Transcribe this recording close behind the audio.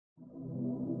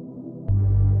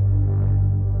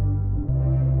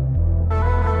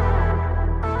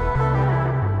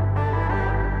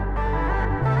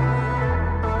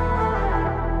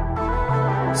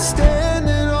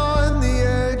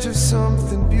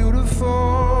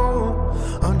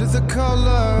beautiful under the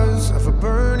colors of a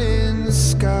burning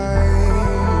sky.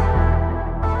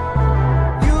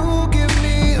 You give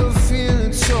me a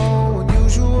feeling so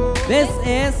unusual. This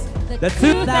is the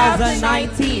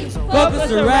 2019 Focus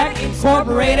Direct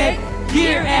Incorporated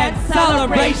Year-End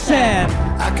Celebration.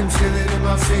 I can feel it in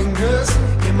my fingers,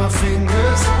 in my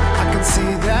fingers. I can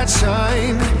see that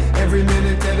shine every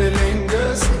minute that it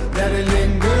lingers, that it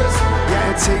lingers.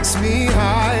 Yeah, it takes me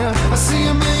higher. I see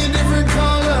a million different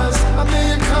colors, a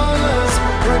million colors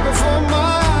right before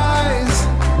my eyes.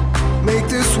 Make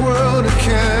this world a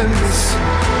canvas,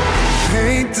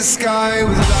 paint the sky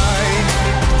with light.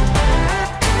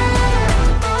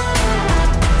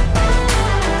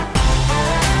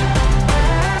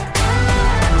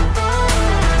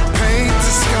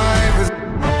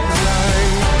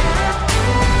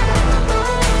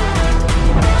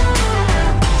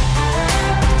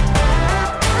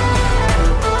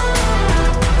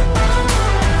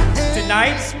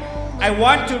 Tonight, I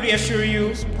want to reassure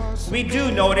you, we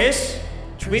do notice,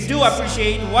 we do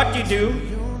appreciate what you do,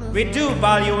 we do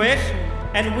value it,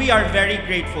 and we are very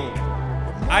grateful.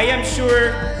 I am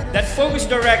sure that Focus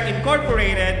Direct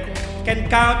Incorporated can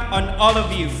count on all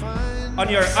of you, on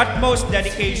your utmost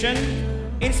dedication,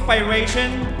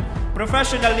 inspiration,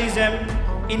 professionalism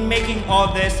in making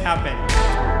all this happen.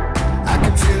 I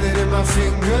can feel it in my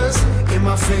fingers, in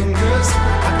my fingers.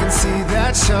 I can see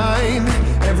that shine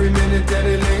every minute that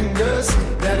it lingers,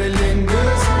 that it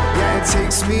lingers. Yeah, it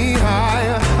takes me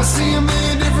higher. I see a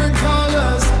million different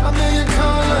colors, a million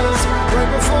colors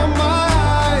right before my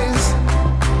eyes.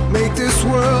 Make this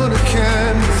world a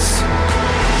canvas,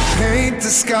 paint the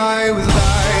sky with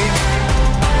light.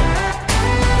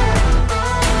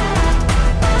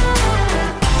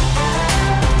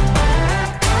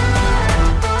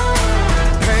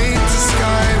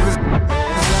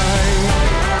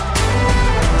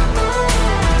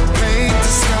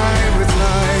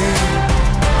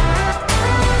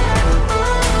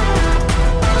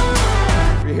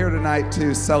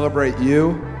 To celebrate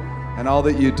you and all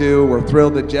that you do. We're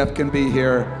thrilled that Jeff can be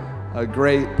here, a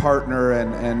great partner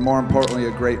and more importantly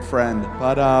a great friend.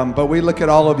 But we look at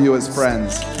all of you as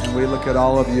friends, and we look at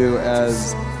all of you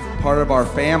as part of our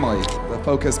family, the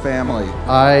Focus family.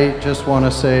 I just want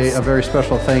to say a very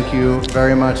special thank you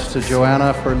very much to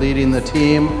Joanna for leading the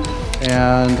team,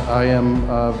 and I am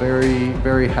very,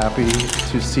 very happy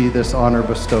to see this honor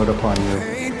bestowed upon you.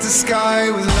 Paint the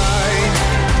sky with light.